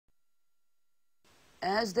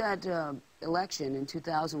as that election in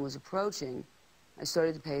 2000 was approaching, I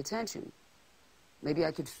started to pay attention. Maybe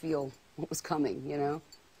I could feel what was coming, you know?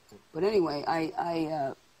 But anyway,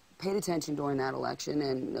 I paid attention during that election,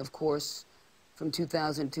 and of course, from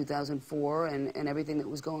 2000 to 2004, and everything that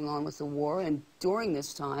was going on with the war, and during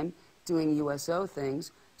this time, doing USO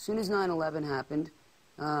things. As soon as 9/11 happened,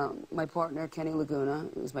 my partner, Kenny Laguna,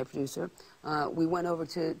 who was my producer, we went over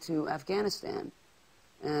to Afghanistan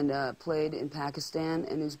and played in Pakistan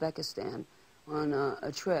and Uzbekistan on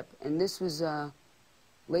a trip. And this was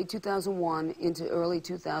late 2001 into early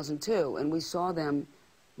 2002, and we saw them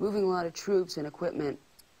moving a lot of troops and equipment.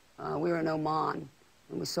 We were in Oman,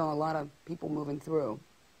 and we saw a lot of people moving through.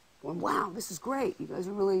 Going, wow, this is great. You guys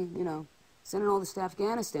are really, you know, sending all this to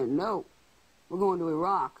Afghanistan. No, we're going to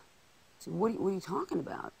Iraq. I said, what are you talking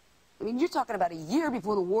about? I mean, you're talking about a year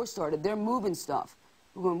before the war started. They're moving stuff.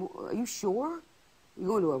 We're going, are you sure? You're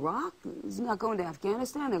going to Iraq? Is he not going to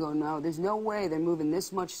Afghanistan? They go, no, there's no way they're moving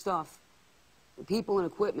this much stuff, people and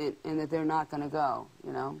equipment, and that they're not going to go,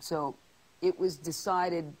 you know? So it was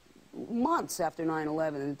decided months after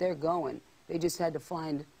 9/11 that they're going. They just had to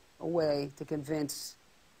find a way to convince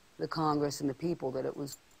the Congress and the people that it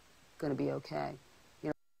was going to be okay.